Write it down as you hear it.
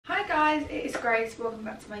guys, it is Grace. Welcome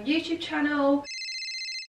back to my YouTube channel.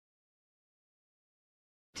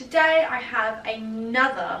 Today I have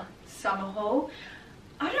another summer haul.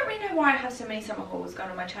 I don't really know why I have so many summer hauls going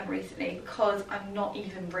on my channel recently, because I'm not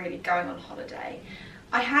even really going on holiday.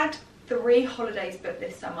 I had 3 holidays booked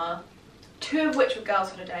this summer, 2 of which were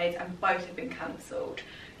girls' holidays and both have been cancelled.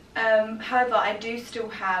 However, I do still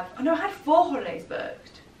have, oh no, I had 4 holidays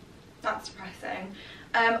booked. That's depressing.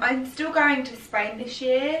 I'm still going to Spain this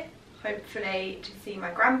year, hopefully to see my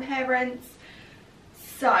grandparents.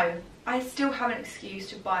 So I still have an excuse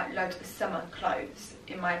to buy loads of summer clothes,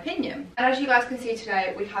 in my opinion. And as you guys can see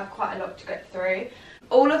today, we have quite a lot to get through.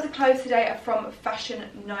 All of the clothes today are from Fashion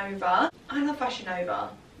Nova. I love Fashion Nova.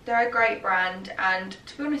 They're a great brand, and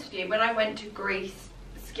to be honest with you, when I went to Greece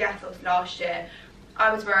Skiathos last year,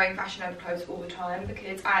 I was wearing Fashion Nova clothes all the time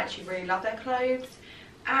because I actually really love their clothes.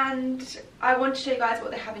 And I want to show you guys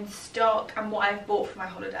what they have in stock and what I've bought for my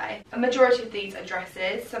holiday. A majority of these are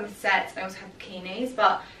dresses, some are sets, I also have bikinis,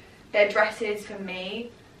 but they're dresses for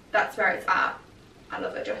me. That's where it's at. I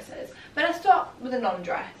love their dresses. But let's start with a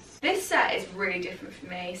non-dress. This set is really different for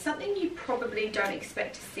me, something you probably don't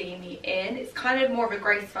expect to see me in. It's kind of more of a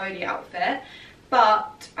Grace Foley outfit,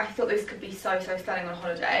 but I thought this could be so stunning on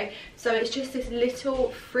holiday. So it's just this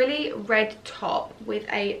little frilly red top with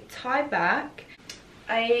a tie back,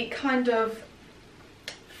 a kind of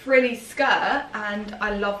frilly skirt, and I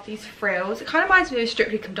love these frills. It kind of reminds me of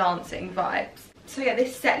Strictly Come Dancing vibes. So yeah,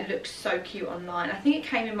 this set looks so cute online. I think it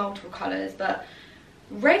came in multiple colours, but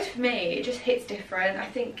red for me, it just hits different. I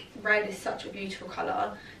think red is such a beautiful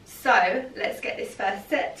colour. So let's get this first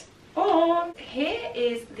set on. Here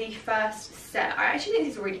is the first set. I actually think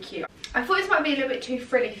this is really cute. I thought this might be a little bit too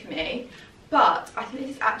frilly for me, but I think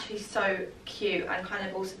this is actually so cute and kind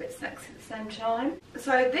of also a bit sexy at the same time.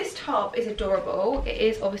 So this top is adorable. It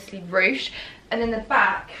is obviously ruched, and then the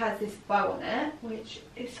back has this bow on it, which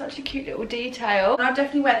is such a cute little detail. And I'll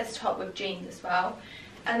definitely wear this top with jeans as well.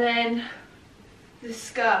 And then the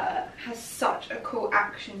skirt has such a cool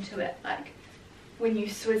action to it, like when you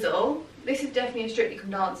swizzle. This is definitely a Strictly Come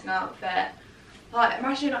Dancing outfit. Like,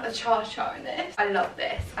 imagine like the cha-cha in this. I love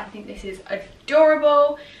this. I think this is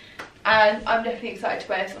adorable, and I'm definitely excited to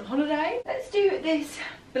wear this on holiday. Let's do this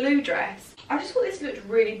blue dress. I just thought this looked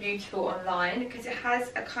really beautiful online because it has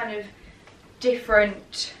a kind of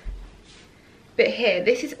different bit here.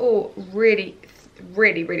 This is all really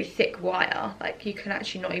thick wire, like you can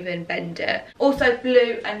actually not even bend it. Also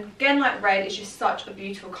blue, and again like red, is just such a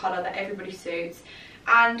beautiful colour that everybody suits.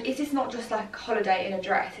 And it is not just like holiday in a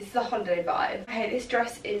dress, it's the holiday vibe. Okay, this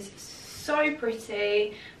dress is so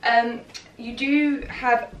pretty. You do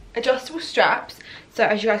have adjustable straps, so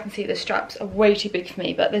as you guys can see, the straps are way too big for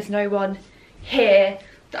me, but there's no one here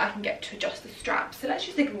that I can get to adjust the straps, so let's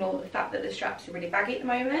just ignore the fact that the straps are really baggy at the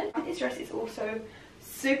moment. This dress is also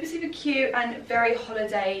super cute and very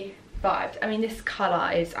holiday vibed. I mean, this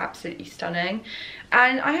colour is absolutely stunning,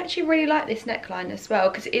 and I actually really like this neckline as well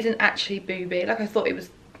because it isn't actually booby. Like I thought it was,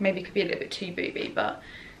 maybe could be a little bit too booby, but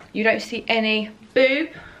you don't see any boob,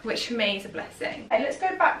 which for me is a blessing. Okay, let's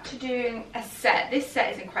go back to doing a set. This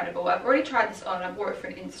set is incredible. I've already tried this on. I wore it for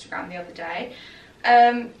an Instagram the other day.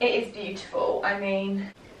 It is beautiful. I mean,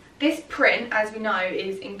 this print, as we know,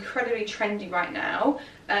 is incredibly trendy right now.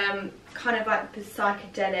 Kind of like the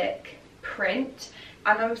psychedelic print,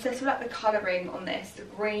 and I'm obsessed with like the colouring on this, the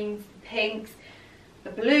greens, the pinks, the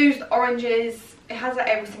blues, the oranges. It has like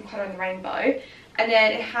every single colour in the rainbow, and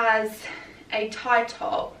then it has a tie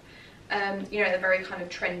top. You know, the very kind of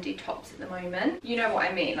trendy tops at the moment, you know what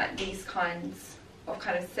I mean, like these kinds of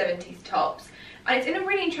kind of 70s tops. And it's in a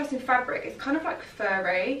really interesting fabric. It's kind of like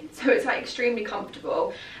furry, so it's like extremely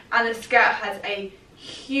comfortable, and the skirt has a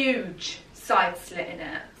huge side slit in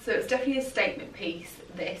it, so it's definitely a statement piece,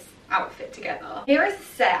 this outfit together. Here is the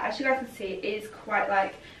set. As you guys can see, it is quite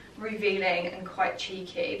like revealing and quite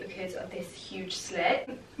cheeky because of this huge slit.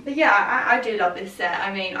 But yeah, I do love this set.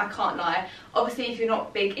 I mean, I can't lie. Obviously, if you're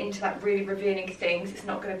not big into like really revealing things, it's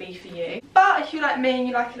not going to be for you, but if you're like me and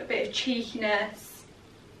you like a bit of cheekiness,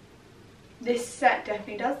 this set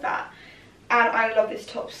definitely does that. And I love this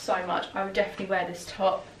top so much. I would definitely wear this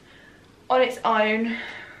top on its own.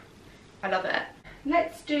 I love it.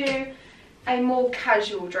 Let's do a more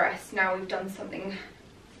casual dress now we've done something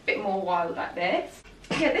a bit more wild like this.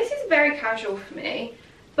 Yeah, this is very casual for me,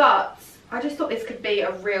 but I just thought this could be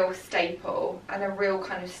a real staple and a real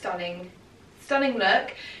kind of stunning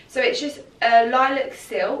look. So it's just a lilac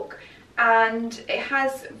silk, and it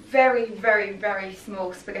has very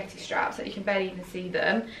small spaghetti straps that you can barely even see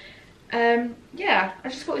them. Yeah, I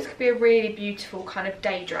just thought this could be a really beautiful kind of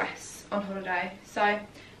day dress on holiday. So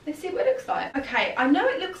Let's see what it looks like. Okay, I know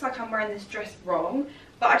it looks like I'm wearing this dress wrong,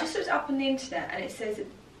 but I just looked it up on the internet and it says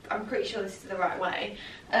I'm pretty sure this is the right way.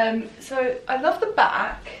 So I love the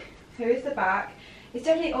back. Here is the back. It's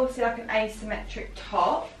definitely also like an asymmetric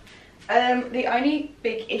top. The only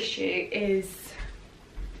big issue is,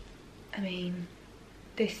 I mean,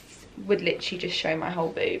 this would literally just show my whole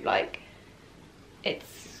boob. Like,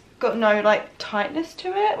 it's got no like tightness to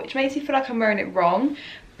it, which makes me feel like I'm wearing it wrong.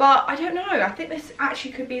 But I don't know, I think this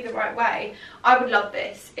actually could be the right way. I would love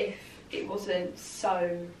this if it wasn't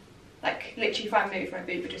so, like, literally if I moved, my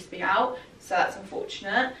boob would just be out. So that's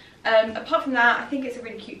unfortunate. Apart from that, I think it's a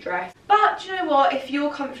really cute dress. But do you know what? If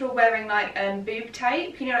you're comfortable wearing like boob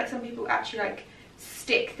tape, you know, like some people actually like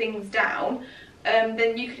stick things down,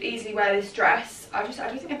 then you could easily wear this dress. I don't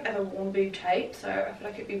think I've ever worn boob tape, so I feel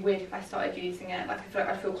like it'd be weird if I started using it. Like, I feel like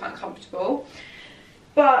I'd feel quite uncomfortable.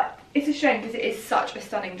 But it's a shame because it is such a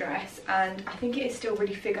stunning dress, and I think it is still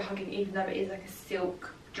really figure hugging, even though it is like a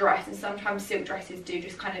silk dress, and sometimes silk dresses do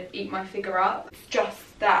just kind of eat my figure up. It's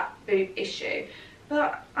just that boob issue.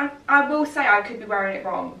 But I will say I could be wearing it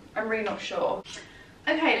wrong. I'm really not sure.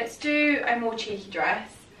 Okay, let's do a more cheeky dress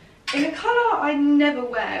in a colour I never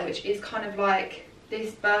wear, which is kind of like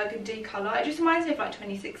this burgundy colour. It just reminds me of like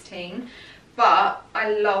 2016, but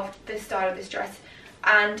I love the style of this dress,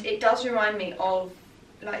 and it does remind me of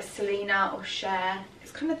like Selena or Cher.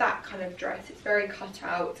 It's kind of that kind of dress. It's very cut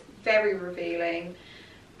out, very revealing,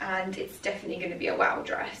 and it's definitely going to be a wow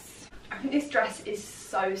dress. I think this dress is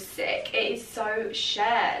so sick. It is so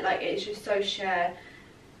Cher, like it is just so Cher.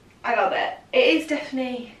 I love it. It is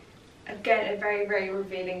definitely, again, a very, very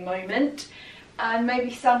revealing moment, and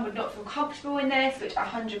maybe some would not feel comfortable in this, which I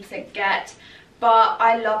 100% get, but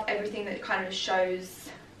I love everything that kind of shows.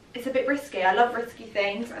 It's a bit risky. I love risky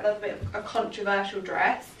things. I love a bit of a controversial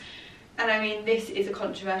dress, and I mean, this is a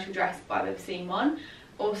controversial dress if I've ever seen one.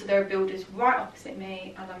 Also, there are builders right opposite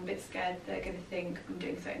me, and I'm a bit scared they're going to think I'm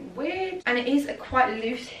doing something weird. And it is quite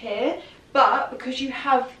loose here, but because you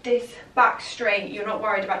have this back straight, you're not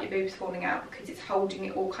worried about your boobs falling out because it's holding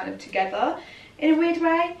it all kind of together in a weird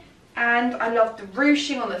way. And I love the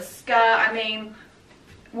ruching on the skirt. I mean,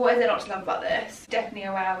 what is there not to love about this? Definitely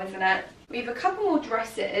a wow, isn't it? We have a couple more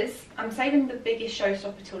dresses. I'm saving the biggest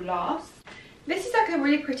showstopper till last. This is like a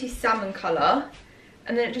really pretty salmon colour,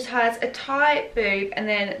 and then it just has a tight boob, and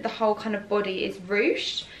then the whole kind of body is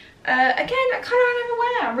ruched. Again, that colour I never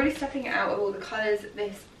wear. I'm really stuffing it out with all the colours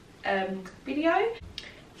this video.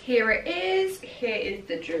 Here it is. Here is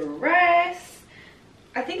the dress.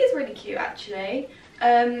 I think it's really cute, actually.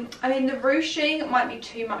 I mean, the ruching might be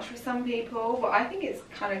too much for some people, but I think it's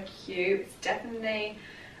kind of cute. It's definitely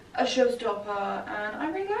a showstopper, and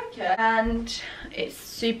I really like it. And it's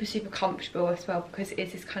super, super comfortable as well, because it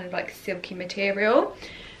is this kind of like silky material.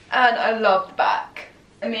 And I love the back.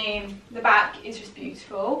 I mean, the back is just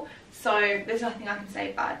beautiful, so there's nothing I can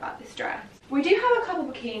say bad about this dress. We do have a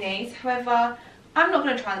couple bikinis, however, I'm not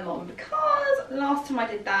going to try them on because last time I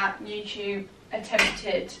did that, YouTube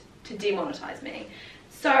attempted to demonetize me.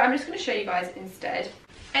 So I'm just going to show you guys instead.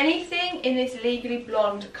 Anything in this legally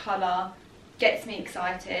blonde colour gets me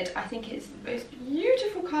excited. I think it's the most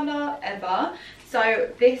beautiful colour ever.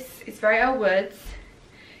 So this is very Elle Woods.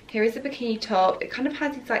 Here is the bikini top. It kind of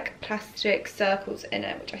has these like plastic circles in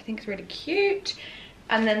it, which I think is really cute.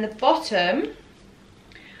 And then the bottom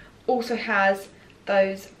also has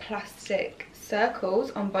those plastic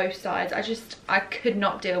circles on both sides. I could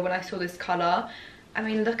not deal when I saw this colour. I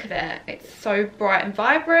mean, look at it. It's so bright and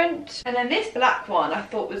vibrant. And then this black one I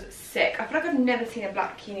thought was sick. I feel like I've never seen a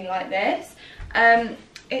black bikini like this.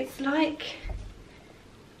 It's like,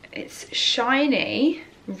 it's shiny,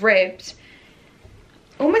 ribbed.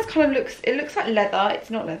 Almost kind of looks, it looks like leather.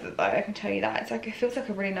 It's not leather though, I can tell you that. It's like, it feels like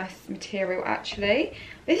a really nice material actually.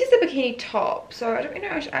 This is the bikini top, so I don't really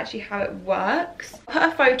know actually how it works.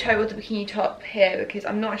 I'll put a photo of the bikini top here because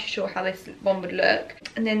I'm not actually sure how this one would look.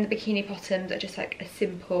 And then the bikini bottoms are just like a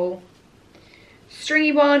simple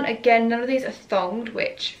stringy one. Again, none of these are thonged,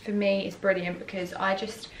 which for me is brilliant because I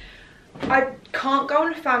can't go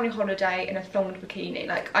on a family holiday in a thonged bikini.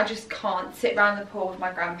 Like, I just can't sit around the pool with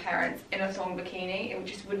my grandparents in a thonged bikini. It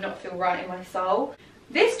just would not feel right in my soul.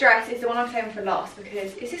 This dress is the one I'm saving for last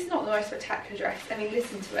because it's just not the most spectacular dress. I mean,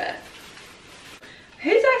 listen to it. Who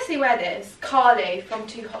did I see wear this? Carly from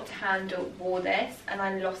Too Hot to Handle wore this, and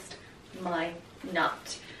I lost my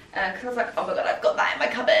nut. Because I was like, oh my god, I've got that in my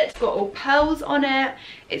cupboard. It's got all pearls on it.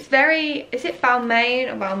 It's very, is it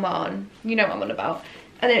Balmain or Balmain? You know what I'm on about.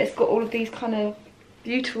 And then it's got all of these kind of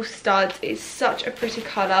beautiful studs. It's such a pretty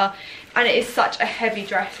colour, and it is such a heavy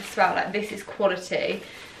dress as well. Like, this is quality.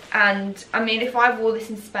 And I mean, if I wore this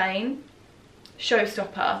in Spain,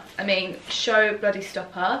 showstopper. I mean, show bloody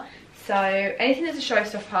stopper. So anything that's a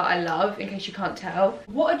showstopper I love, in case you can't tell.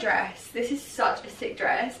 What a dress. This is such a sick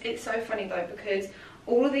dress. It's so funny though, because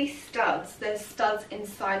all of these studs, there's studs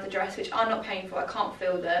inside the dress which are not painful, I can't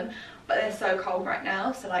feel them, but they're so cold right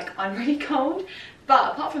now, so like I'm really cold.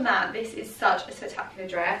 But apart from that, this is such a spectacular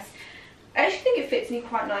dress. I actually think it fits me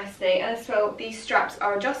quite nicely, and as well these straps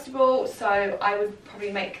are adjustable, so I would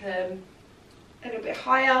probably make them a little bit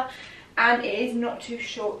higher, and it is not too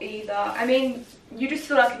short either. I mean, you just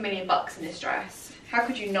feel like $1 million in this dress. How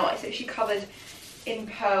could you not? It's actually covered in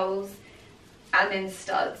pearls and in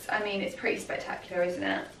studs. I mean, it's pretty spectacular, isn't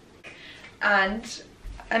it? And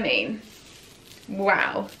I mean,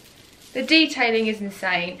 wow, the detailing is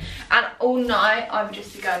insane, and all night I would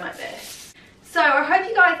just be going like this. So I hope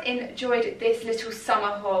you guys enjoyed this little summer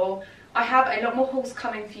haul. I have a lot more hauls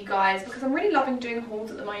coming for you guys because I'm really loving doing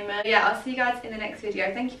hauls at the moment. Yeah, I'll see you guys in the next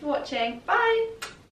video. Thank you for watching. Bye.